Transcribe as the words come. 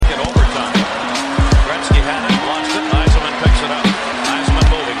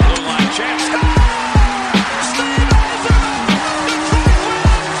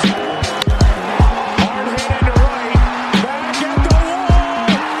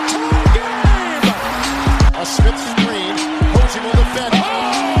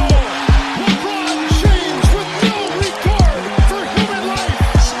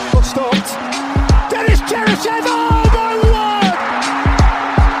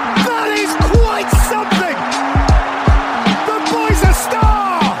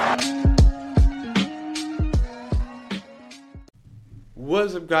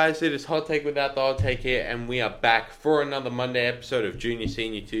guys? It is Hot Take Without the Hot Take here, and we are back for another Monday episode of Junior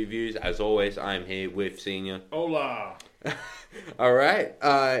Senior 2 Views. As always, I'm here with Senior. Hola. All right.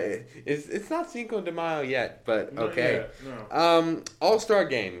 It's not Cinco de Mayo yet, but okay. No. All-Star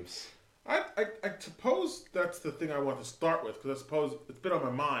games. I suppose that's the thing I want to start with, because I suppose it's been on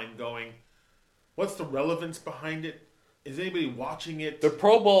my mind going, what's the relevance behind it? Is anybody watching it? The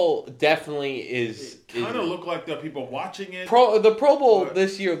Pro Bowl definitely is... It kind of looked like there are people watching it. The Pro Bowl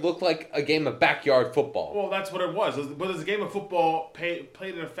this year looked like a game of backyard football. Well, that's what it was. But it was a game of football played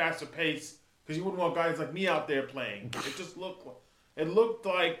at a faster pace, because you wouldn't want guys like me out there playing. It just looked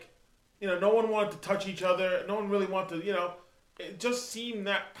like, no one wanted to touch each other. No one really wanted to, it just seemed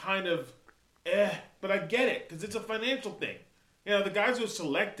that kind of, But I get it, because it's a financial thing. The guys who are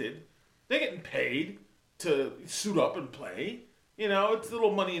selected, they're getting paid to suit up and play. It's a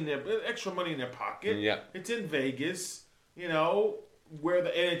little money in their, extra money in their pocket. Yeah. It's in Vegas, where the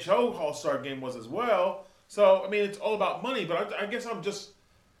NHL All-Star game was as well. So, it's all about money, but I guess I'm just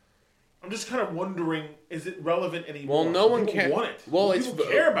kind of wondering, is it relevant anymore? Well, no one cares. Want it. Well, people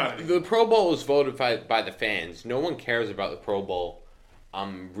care about it. The Pro Bowl was voted by the fans. No one cares about the Pro Bowl,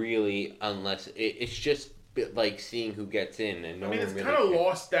 really, unless it's just like seeing who gets in, and it's kind of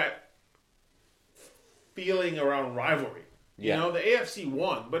lost that feeling around rivalry. Yeah. The AFC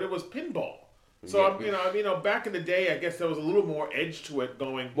won, but it was pinball. So back in the day, I guess there was a little more edge to it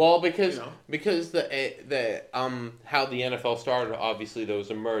going. Well, because the how the NFL started, obviously there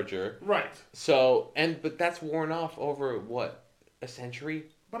was a merger, right? So but that's worn off over what, a century?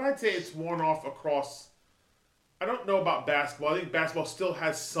 But I'd say it's worn off across. I don't know about basketball. I think basketball still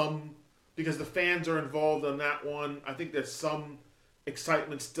has some, because the fans are involved in that one. I think there's some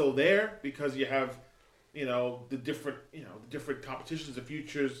excitement still there because you have, the different competitions, the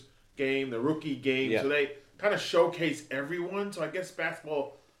futures game, the rookie game. Yeah. So they kind of showcase everyone. So I guess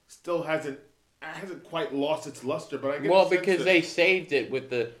basketball still hasn't quite lost its luster. But I guess because they saved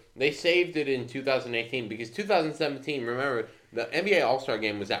it in 2018, because 2017, remember, the NBA All-Star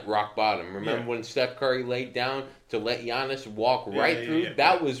Game was at rock bottom. Remember when Steph Curry laid down to let Giannis walk right through? Yeah.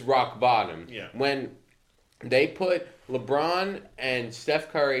 That was rock bottom. Yeah. When they put LeBron and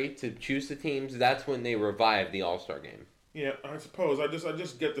Steph Curry to choose the teams, that's when they revived the All-Star Game. Yeah, I suppose. I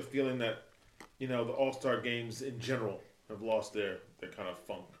just get the feeling that, the All-Star games in general have lost their kind of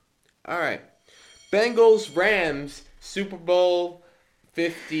funk. All right. Bengals, Rams, Super Bowl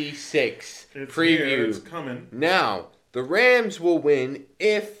 56 it's preview. Here, it's coming. Now, the Rams will win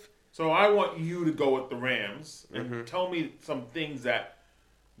if... So I want you to go with the Rams and tell me some things that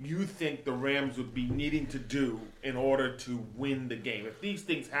you think the Rams would be needing to do in order to win the game. If these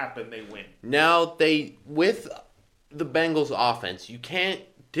things happen, they win. Now, with the Bengals offense, you can't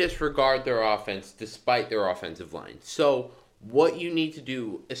disregard their offense despite their offensive line. So what you need to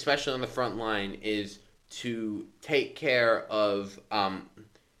do, especially on the front line, is to take care of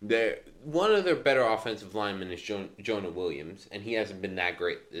one of their better offensive linemen is Jonah Williams, and he hasn't been that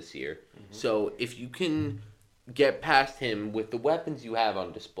great this year. Mm-hmm. So if you can get past him with the weapons you have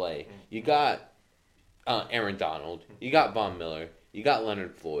on display, you got Aaron Donald, you got Von Miller, you got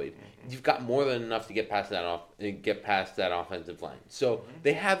Leonard Floyd. You've got more than enough to get past that offensive line. So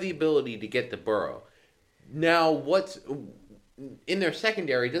they have the ability to get to Burrow. Now, what's in their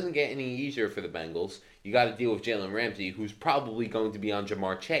secondary doesn't get any easier for the Bengals. You got to deal with Jalen Ramsey, who's probably going to be on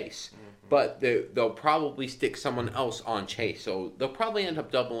Jamar Chase. But they'll probably stick someone else on Chase. So they'll probably end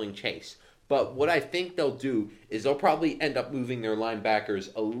up doubling Chase. But what I think they'll do is they'll probably end up moving their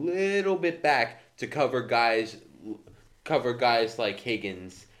linebackers a little bit back to cover guys like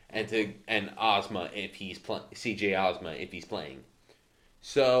Higgins and Ozma if he's CJ Ozma if he's playing.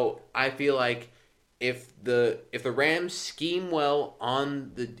 So I feel like if the Rams scheme well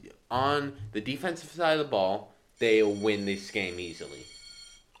on the defensive side of the ball, they'll win this game easily.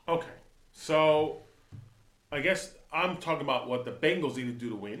 Okay, so I guess I'm talking about what the Bengals need to do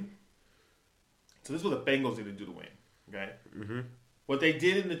to win. So this is what the Bengals need to do to win. Okay. Mm-hmm. What they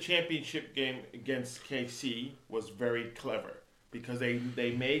did in the championship game against KC was very clever, because they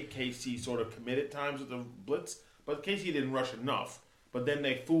made KC sort of commit at times with the blitz, but KC didn't rush enough. But then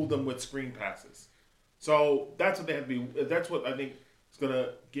they fooled them with screen passes. So that's what they have to be. That's what I think is going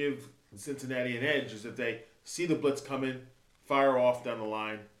to give Cincinnati an edge, is if they see the blitz coming, fire off down the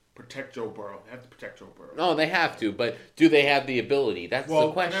line, protect Joe Burrow. They have to protect Joe Burrow. No, they have to, but do they have the ability? That's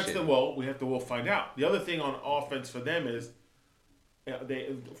the question. We'll find out. The other thing on offense for them is,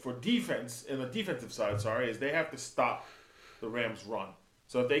 for defense, in the defensive side, is they have to stop the Rams' run.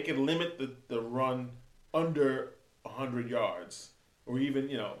 So if they can limit the run under 100 yards, or even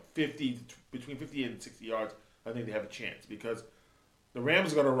between 50 and 60 yards, I think they have a chance, because The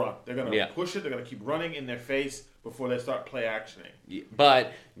Rams are going to run. They're going to Yeah. push it. They're going to keep running in their face before they start play actioning. Yeah,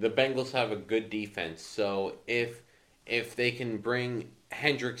 but the Bengals have a good defense, so if they can bring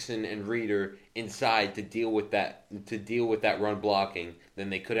Hendrickson and Reeder inside to deal with that run blocking, then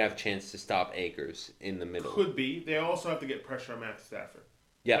they could have a chance to stop Akers in the middle. Could be. They also have to get pressure on Matthew Stafford.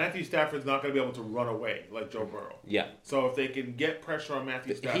 Yeah. Matthew Stafford's not going to be able to run away like Joe Burrow. Yeah. So if they can get pressure on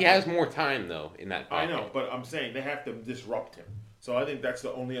Matthew Stafford... He has more time, though, in that pocket. I know, but I'm saying they have to disrupt him. So I think that's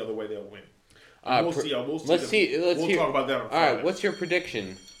the only other way they'll win. We'll see. We'll talk about that on Friday. All right, what's your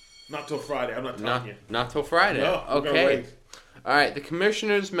prediction? Not till Friday. I'm not telling you. Not till Friday. No, okay. All right, the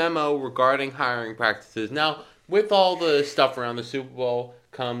commissioner's memo regarding hiring practices. Now, with all the stuff around the Super Bowl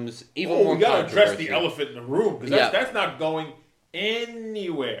comes even more we got to address controversy. the elephant in the room because that's not going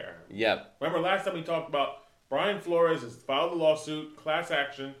anywhere. Yep. Remember last time we talked about Brian Flores has filed a lawsuit, class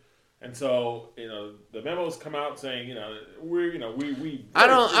action, and so the memos come out saying we. I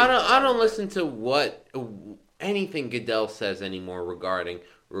don't listen to what anything Goodell says anymore regarding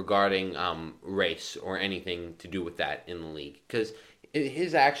race or anything to do with that in the league, because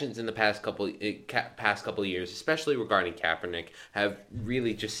his actions in the past couple of years, especially regarding Kaepernick, have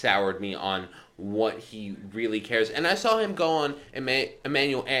really just soured me on what he really cares. And I saw him go on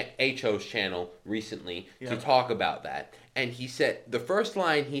Emmanuel Acho's channel recently to talk about that, and he said the first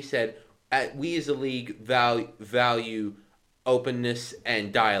line he said, "We as a league value openness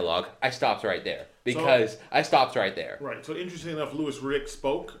and dialogue." I stopped right there. I stopped right there. Right. So, interesting enough, Louis Rick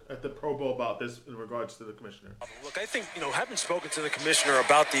spoke at the Pro Bowl about this in regards to the commissioner. Look, I think, having spoken to the commissioner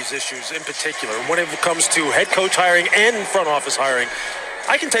about these issues in particular, when it comes to head coach hiring and front office hiring,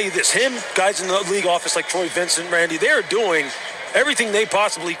 I can tell you this. Guys in the league office like Troy Vincent, Randy, they're doing everything they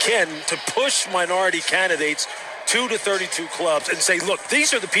possibly can to push minority candidates to the 32 clubs and say, look,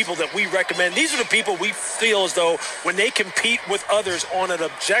 these are the people that we recommend. These are the people we feel as though when they compete with others on an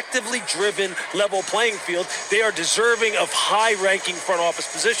objectively driven level playing field, they are deserving of high-ranking front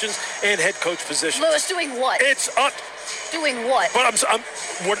office positions and head coach positions. Lewis, doing what? It's up. Doing what? But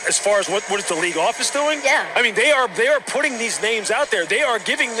as far as what is the league office doing? Yeah. I mean, they are putting these names out there. They are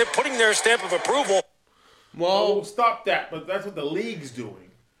putting their stamp of approval. Well, stop that. But that's what the league's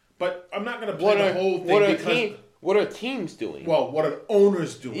doing. But I'm not going to play the whole thing what are teams doing? Well, what are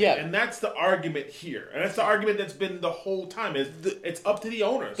owners doing? Yeah. And that's the argument here. And that's the argument that's been the whole time. It's up to the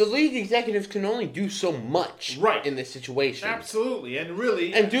owners. The league executives can only do so much in this situation. Absolutely. And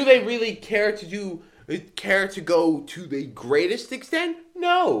really... And do they really care to go to the greatest extent?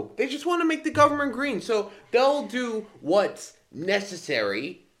 No. They just want to make the government green. So they'll do what's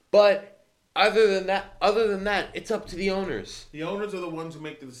necessary, but other than that, it's up to the owners. The owners are the ones who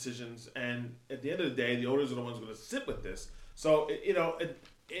make the decisions, and at the end of the day, the owners are the ones who are going to sit with this. So, it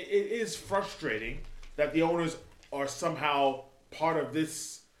is frustrating that the owners are somehow part of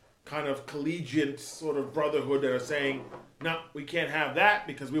this kind of collegiate sort of brotherhood that are saying, no, we can't have that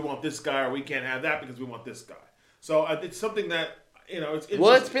because we want this guy, or we can't have that because we want this guy. So, it's something that,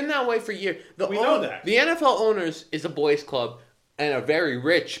 it's been that way for years. We know that. The NFL owners is a boys' club, and a very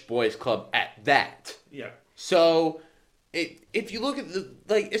rich boys' club at that. Yeah. So, if you look at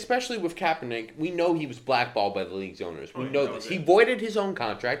especially with Kaepernick, we know he was blackballed by the league's owners. We know this. He voided his own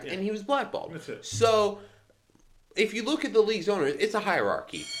contract, and he was blackballed. That's it. So, if you look at the league's owners, it's a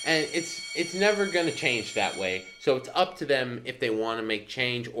hierarchy, and it's never going to change that way. So, it's up to them if they want to make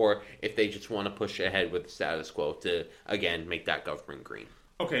change or if they just want to push ahead with the status quo to, again, make that government green.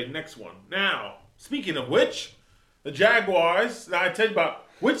 Okay, next one. Now, speaking of which... The Jaguars, now I tell you about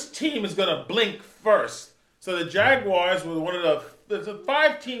which team is going to blink first. So the Jaguars were one of there's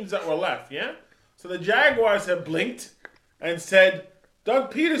 5 teams that were left, yeah? So the Jaguars have blinked and said,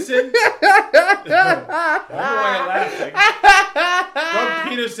 Doug Peterson. I don't know why you're laughing. Doug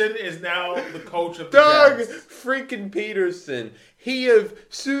Peterson is now the coach of the Jags. Doug freaking Peterson. He of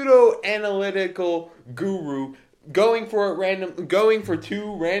pseudo-analytical guru going for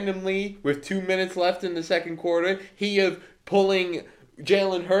 2 randomly with 2 minutes left in the second quarter. He of pulling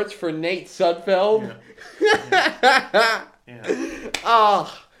Jalen Hurts for Nate Sudfeld. Yeah.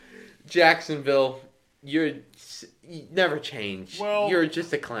 Jacksonville, you never change. Well, you're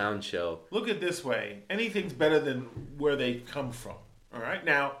just a clown show. Look at it this way. Anything's better than where they come from. All right?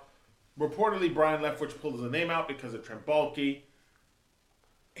 Now, reportedly, Brian Leftwich pulled his name out because of Trent Baalke.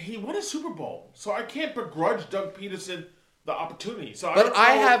 He won a Super Bowl, so I can't begrudge Doug Peterson the opportunity. But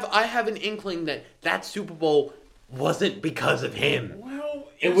I have an inkling that Super Bowl wasn't because of him. Well,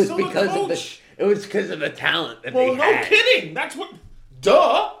 it was because of the talent that they had. Well, no kidding. That's what.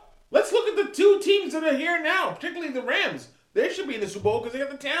 Duh. Let's look at the 2 teams that are here now, particularly the Rams. They should be in the Super Bowl because they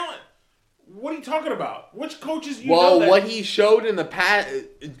got the talent. What are you talking about? Which coaches what he showed in the past,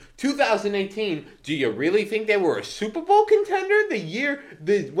 2018, do you really think they were a Super Bowl contender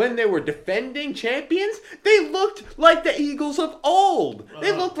when they were defending champions? They looked like the Eagles of old.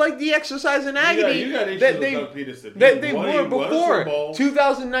 They looked like the exercise in agony you got issues with Doug Peterson. that they were before.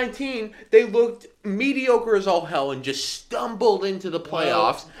 2019, they looked mediocre as all hell and just stumbled into the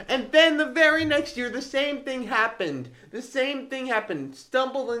playoffs. And then the very next year, the same thing happened.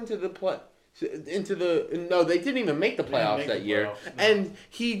 Stumbled into the no, they didn't even make the playoffs that year. No. And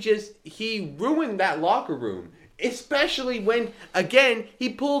he ruined that locker room. Especially when, again, he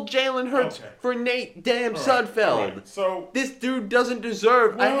pulled Jalen Hurts for Nate Sudfeld. Right. So this dude doesn't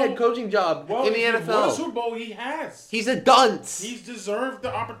deserve a head coaching job in the NFL. What Super Bowl he has. He's a dunce. He's deserved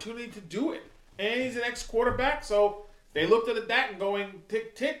the opportunity to do it. And he's an ex-quarterback, so they looked at that and going,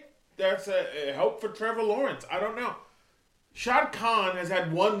 tick, tick, that's a help for Trevor Lawrence. I don't know. Shad Khan has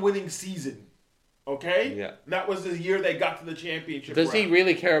had one winning season, okay? Yeah. That was the year they got to the championship Does round. he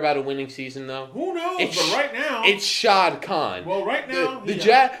really care about a winning season, though? Who knows? But right now... It's Shad Khan. Well, right now...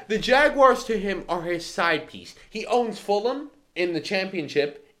 The Jaguars to him are his side piece. He owns Fulham in the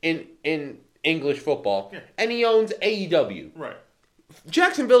championship in English football, and he owns AEW. Right.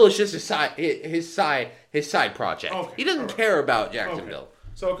 Jacksonville is just his side project. Okay, he doesn't care about Jacksonville. Okay.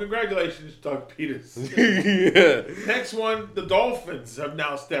 So congratulations, Doug Peters. Yeah. Next one, the Dolphins have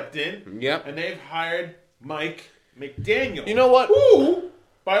now stepped in. Yep. And they've hired Mike McDaniel. You know what? Who,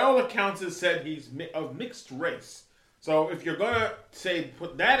 by all accounts, has said he's of mixed race. So if you're going to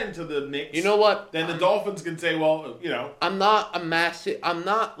put that into the mix, you know what? Then the Dolphins can say, well, I don't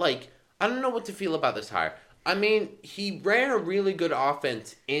know what to feel about this hire. I mean, he ran a really good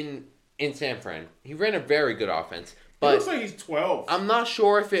offense in San Fran. He ran a very good offense. But he looks like he's 12. I'm not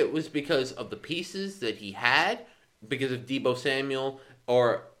sure if it was because of the pieces that he had, because of Deebo Samuel,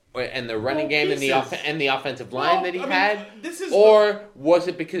 and the running game and the offensive line that he had, or was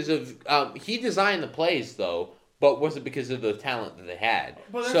it because of he designed the plays though? But was it because of the talent that they had?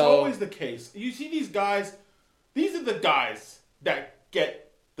 But that's always the case. You see these guys; these are the guys that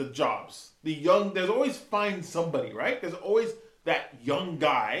get the jobs. The young, there's always find somebody, right? There's always that young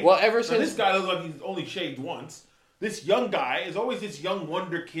guy. Well, ever since this guy looks like he's only shaved once. This young guy is always this young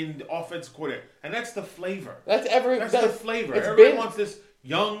wonderkind offensive coordinator, and that's the flavor. That's the flavor. Everybody wants this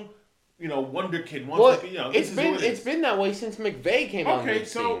young, wonderkid. It's been that way since McVay came on the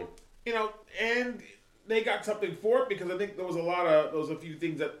scene. Okay, so and they got something for it because I think there was a few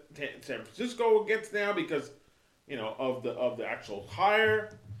things that San Francisco gets now because of the actual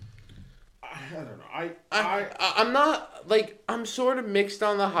hire. I don't know. I'm sort of mixed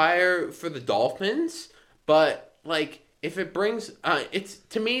on the hire for the Dolphins, but. If it brings,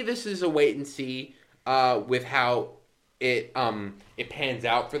 to me, this is a wait and see with how it pans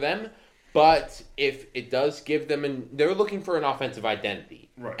out for them. But if it does give them, they're looking for an offensive identity,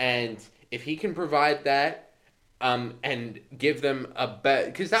 right? And if he can provide that, and give them a bet,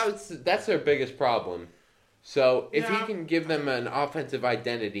 because that's their biggest problem. So if he can give them an offensive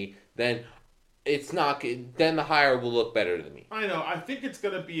identity, then then the hire will look better to me. I know. I think it's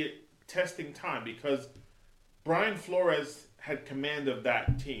going to be a testing time because Brian Flores had command of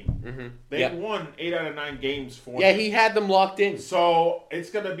that team. Mm-hmm. They won 8 out of 9 games for him. Yeah, he had them locked in. So it's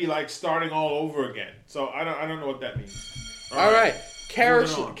going to be like starting all over again. So I don't know what that means. All right.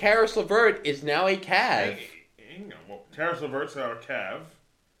 Karis LeVert is now a Cav. Karis LeVert's now a Cav.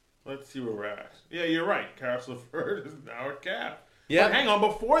 Let's see where we're at. Yeah, you're right. Karis LeVert is now a Cav. Yeah. But hang on.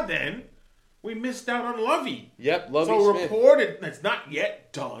 Before then, we missed out on Lovey. Yep, Lovey Smith. Reported, it's not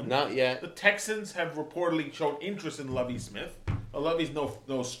yet done. Not yet. The Texans have reportedly shown interest in Lovey Smith. Lovey's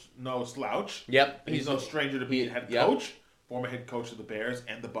no slouch. Yep. He's no stranger to being head coach. Former head coach of the Bears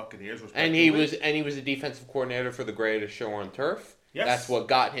and the Buccaneers, respectively. And he was a defensive coordinator for the greatest show on turf. Yes. That's what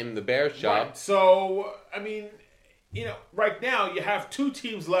got him the Bears job. Right. So, I mean, right now you have 2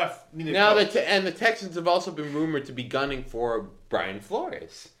 teams left. And the Texans have also been rumored to be gunning for Brian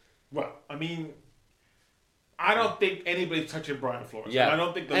Flores. Well, I mean, I don't think anybody's touching Brian Flores. Yeah. I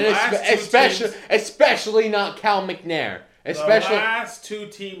don't think especially not Cal McNair. The last 2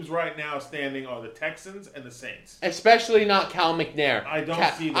 teams right now standing are the Texans and the Saints. Especially not Cal McNair. I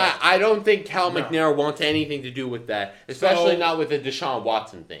don't see that. I don't think Cal McNair wants anything to do with that. Especially not with the Deshaun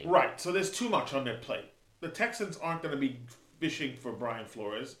Watson thing. Right. So there's too much on their plate. The Texans aren't going to be fishing for Brian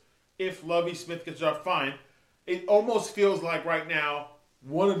Flores. If Lovey Smith gets off, fine. It almost feels like right now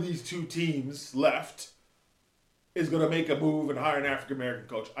one of these 2 teams left is going to make a move and hire an African-American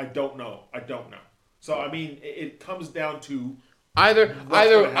coach. I don't know. So, I mean, it comes down to I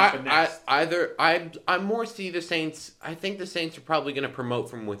more see the Saints. I think the Saints are probably going to promote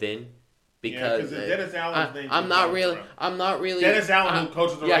from within because Dennis Allen's name. I'm not really. Dennis Allen, who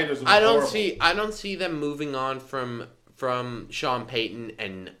coaches the Raiders, was I horrible. don't see them moving on from Sean Payton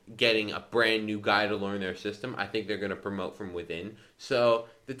and getting a brand new guy to learn their system. I think they're going to promote from within. So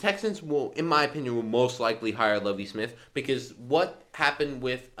the Texans will, in my opinion, will most likely hire Lovie Smith, because what happened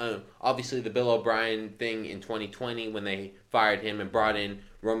with obviously the Bill O'Brien thing in 2020 when they fired him and brought in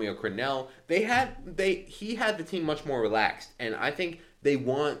Romeo Crennel, he had the team much more relaxed, and I think they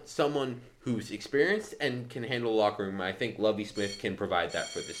want someone who's experienced and can handle the locker room. I think Lovie Smith can provide that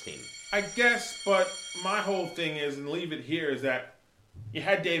for this team. I guess, but my whole thing is, and leave it here, is that you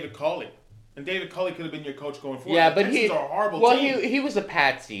had David Culley. And David Culley could have been your coach going forward. Yeah, but he's a horrible team. He was a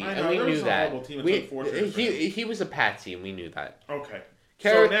patsy, I know, and we knew that. Horrible team. It's unfortunate. He was a patsy, and we knew that. Okay.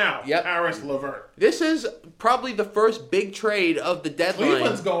 So now, Karis LeVert. This is probably the first big trade of the deadline.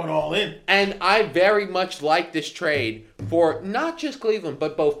 Cleveland's going all in. And I very much like this trade for not just Cleveland,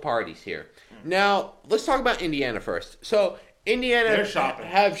 but both parties here. Now, let's talk about Indiana first. So, Indiana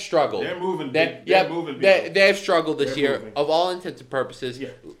have struggled. They're moving. They're moving. They have struggled this year, of all intents and purposes. Yeah.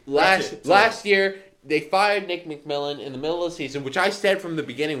 Last year, they fired Nick McMillan in the middle of the season, which I said from the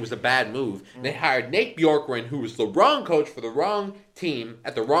beginning was a bad move. They hired Nate Bjorkgren, who was the wrong coach for the wrong team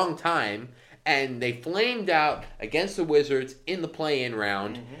at the wrong time, and they flamed out against the Wizards in the play-in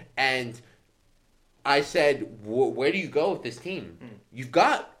round. And I said, where do you go with this team? You've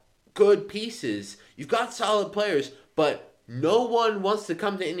got good pieces. You've got solid players, but no one wants to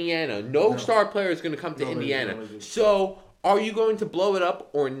come to Indiana. No star player is going to come to Indiana. So, are you going to blow it up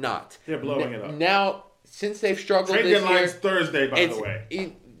or not? They're blowing it up. Now, since they've struggled this year... Trade deadline's Thursday, by the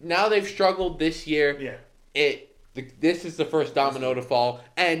way. Now they've struggled this year. Yeah. This is the first domino to fall,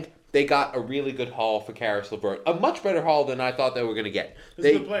 and they got a really good haul for Karis LeVert. A much better haul than I thought they were going to get. He's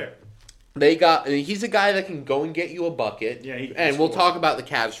a good player. He's a guy that can go and get you a bucket. Yeah, and we'll talk about the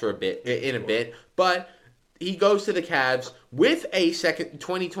Cavs for a bit, but he goes to the Cavs with a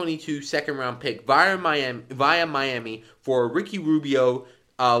 2022 second round pick via Miami for Ricky Rubio,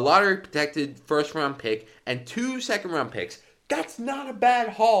 a lottery protected first round pick, and 2 second round picks. That's not a bad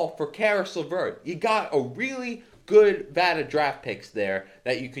haul for Karis LeVert. You got a really good vat of draft picks there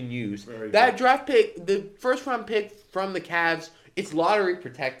that you can use. That draft pick, the first round pick from the Cavs, it's lottery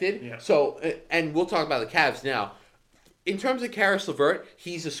protected. Yeah. So, and we'll talk about the Cavs now. In terms of Karis LeVert,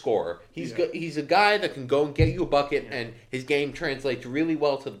 he's a scorer. He's a guy that can go and get you a bucket, and his game translates really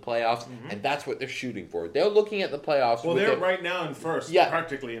well to the playoffs, and that's what they're shooting for. They're looking at the playoffs. Well, they're right now in first,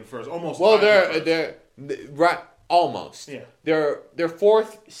 practically in first, almost. Well, they're right, almost. Yeah. They're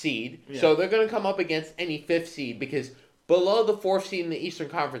fourth seed, so they're going to come up against any fifth seed, because below the fourth seed in the Eastern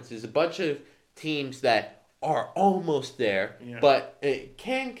Conference is a bunch of teams that are almost there, but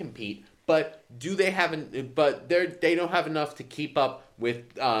can compete. But they don't have enough to keep up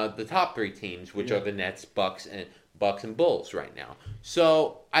with the top 3 teams, which are the Nets, Bucks, and Bulls right now.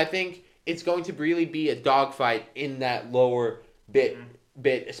 So I think it's going to really be a dogfight in that lower bit,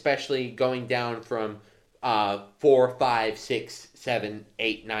 especially going down from 4, 5, 6, 7,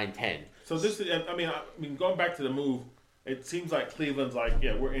 8, 9, 10. So this is, I mean, going back to the move, it seems like Cleveland's like,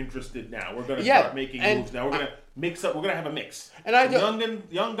 we're interested now. We're going to start making moves now. We're going to mix up. We're going to have a mix. And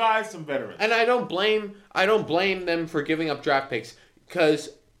young guys, some veterans. And I don't blame them for giving up draft picks, because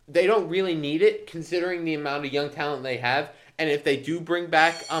they don't really need it considering the amount of young talent they have. And if they do bring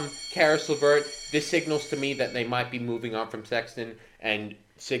back Karis LeVert, this signals to me that they might be moving on from Sexton and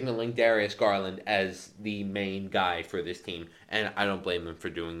signaling Darius Garland as the main guy for this team. And I don't blame them for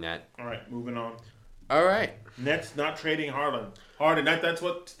doing that. All right, moving on. All right. Nets not trading Harden. That's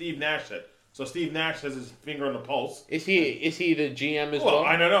what Steve Nash said. So Steve Nash has his finger on the pulse. Is he the GM as well?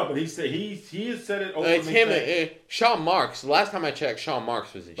 I don't know, but he has said it openly. It's him. Sean Marks. Last time I checked, Sean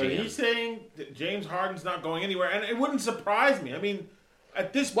Marks was the GM. But he's saying that James Harden's not going anywhere, and it wouldn't surprise me. I mean,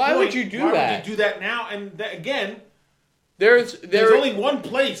 at this point, why would you do that? Why would you do that now? And again, there's only one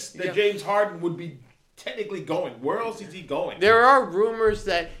place that James Harden would be technically going. Where else is he going? There are rumors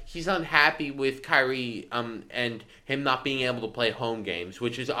that he's unhappy with Kyrie and him not being able to play home games,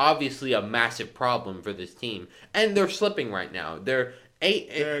 which is obviously a massive problem for this team. And they're slipping right now. They're 8.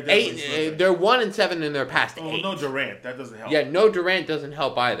 They're 1-7 in their past 8. No Durant. That doesn't help. Yeah, no Durant doesn't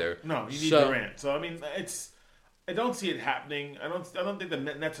help either. No, you need Durant. So I mean, I don't see it happening. I don't think the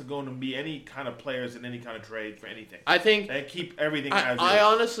Nets are going to be any kind of players in any kind of trade for anything. I think they keep everything as is. I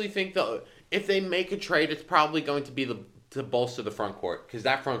honestly think that if they make a trade, it's probably going to be to bolster the front court, because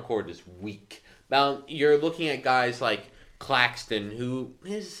that front court is weak. Now you're looking at guys like Claxton, who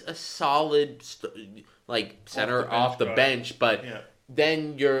is a solid center off the bench, but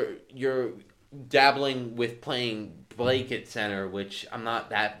then you're dabbling with playing Blake at center, which I'm not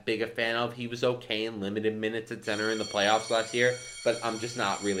that big a fan of. He was okay in limited minutes at center in the playoffs last year, but I'm just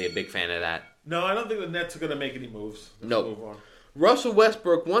not really a big fan of that. No, I don't think the Nets are going to make any moves. Nope. Move on. Russell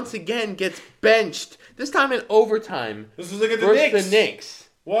Westbrook once again gets benched, this time in overtime. This is against the Knicks.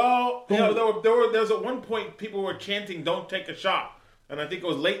 Well, there was at one point people were chanting, "Don't take a shot," and I think it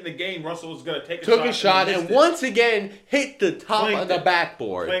was late in the game. Russell was going to take a shot, and once again hit the top of the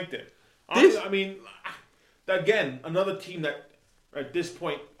backboard. Flanked it. I mean, again, another team that at this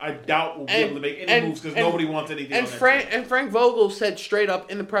point I doubt will be able to make any moves because nobody wants anything. And Frank Vogel said straight up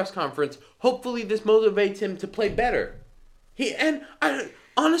in the press conference, hopefully this motivates him to play better.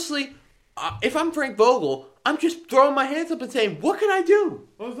 Honestly, if I'm Frank Vogel, I'm just throwing my hands up and saying, "What can I do?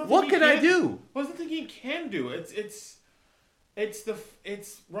 What can I do?" Well, there's nothing he can do. It's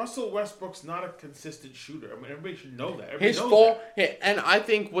Russell Westbrook's not a consistent shooter. I mean, everybody should know that. And I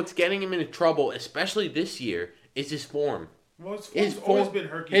think what's getting him into trouble, especially this year, is his form. Well, his form's always been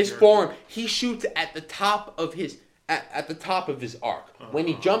herky. His form. He shoots at the top of his arc. When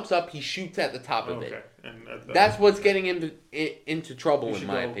he jumps up, he shoots at the top of it. And that's what's getting him into trouble, in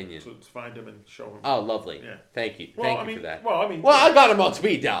my opinion. To find him and show him. Oh, lovely. Yeah. Thank you. Thank you for that. Well, I got him on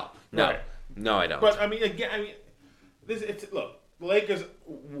speed dial. No. Right. No, I don't. But, look, the Lakers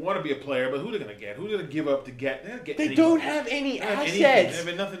want to be a player, but who are they going to get? Who are they going to give up to get? They don't have any assets. They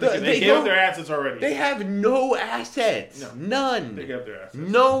have nothing to give. They gave up their assets already. They have no assets. No. None. They gave up their assets.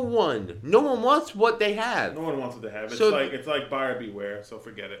 No one. No one wants what they have. No one wants what they have. It's like buyer beware, so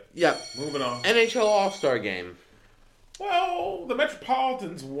forget it. Yep. Moving on. NHL All-Star Game. Well, the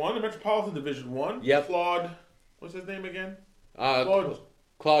Metropolitans won. The Metropolitan Division won. Yep. Claude, what's his name again?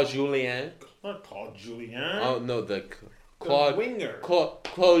 Claude Julien. Not Claude Julien. Oh, no, the winger.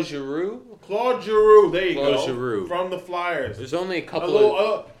 Claude Giroux? Claude Giroux, there you go. Claude Giroux. From the Flyers. There's only a couple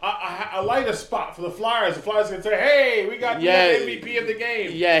a lighter spot for the Flyers. The Flyers can say, hey, we got the MVP of the game.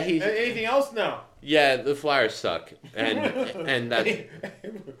 Yeah, anything else now? Yeah, the Flyers suck. And that's...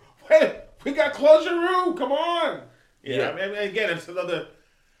 Wait, we got Claude Giroux, come on! Yeah. I mean, again, it's another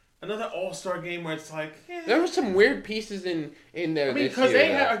All-Star game where it's like... There were some weird pieces in there because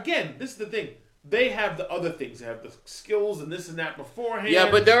they have... Again, this is the thing. They have the other things. They have the skills and this and that beforehand.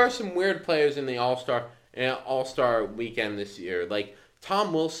 Yeah, but there are some weird players in the All-Star weekend this year. Like,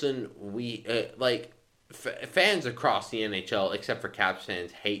 Tom Wilson, fans across the NHL, except for Caps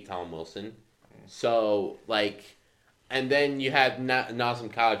fans, hate Tom Wilson. So, and then you have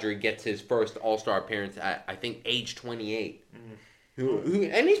Nazem Kadri gets his first All-Star appearance at, I think, age 28.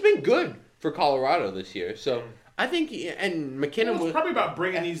 And he's been good for Colorado this year. So... I think, and McKinnon was probably about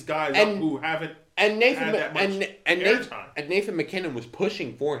bringing these guys up who haven't had that much airtime. And Nathan McKinnon was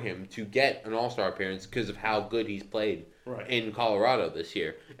pushing for him to get an All-Star appearance because of how good he's played in Colorado this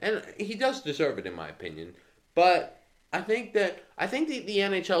year, and he does deserve it in my opinion. But I think the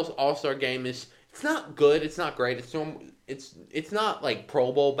NHL's All-Star game it's not good, it's not great, it's not like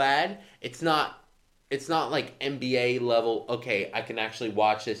Pro Bowl bad, it's not like NBA level. Okay, I can actually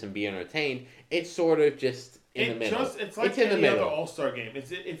watch this and be entertained. It's sort of just. In the middle. It's like any other All-Star game.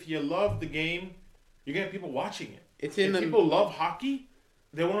 If you love the game, you're going to have people watching it. If people love hockey,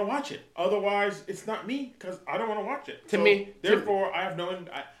 they want to watch it. Otherwise, it's not me because I don't want to watch it. Therefore, I have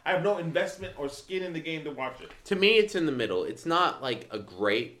no investment or skin in the game to watch it. To me, it's in the middle. It's not like a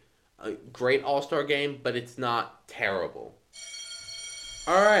great All-Star game, but it's not terrible.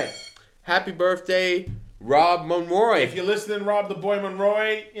 All right. Happy birthday, Rob Monroy. If you're listening, Rob the Boy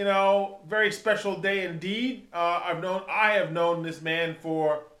Monroy, very special day indeed. I have known this man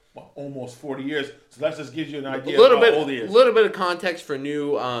for almost 40 years. So that just gives you an idea of how old he is. A little bit of context for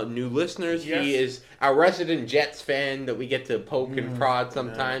new listeners. Yes. He is our resident Jets fan that we get to poke and prod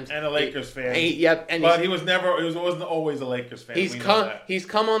sometimes. And a Lakers fan. But he wasn't always a Lakers fan. He's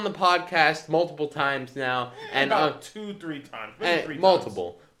come on the podcast multiple times now. About 2-3 times. Maybe 3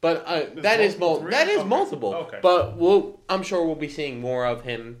 multiple. Times. But that is multiple. Okay. But I'm sure we'll be seeing more of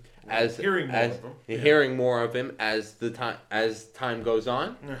him hearing more of him as time goes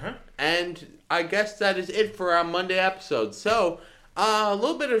on. Uh-huh. And I guess that is it for our Monday episode. So a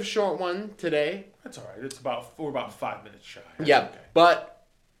little bit of a short one today. That's all right. We're about 5 minutes shy. Yeah, okay. But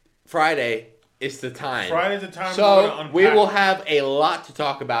Friday is the time. Friday's the time. So we will have a lot to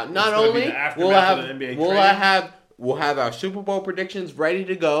talk about. Not only we'll have our Super Bowl predictions ready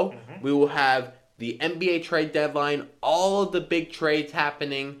to go. Mm-hmm. We will have the NBA trade deadline, all of the big trades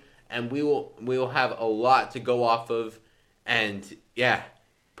happening, and we will have a lot to go off of. And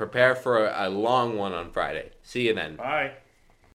prepare for a long one on Friday. See you then. Bye.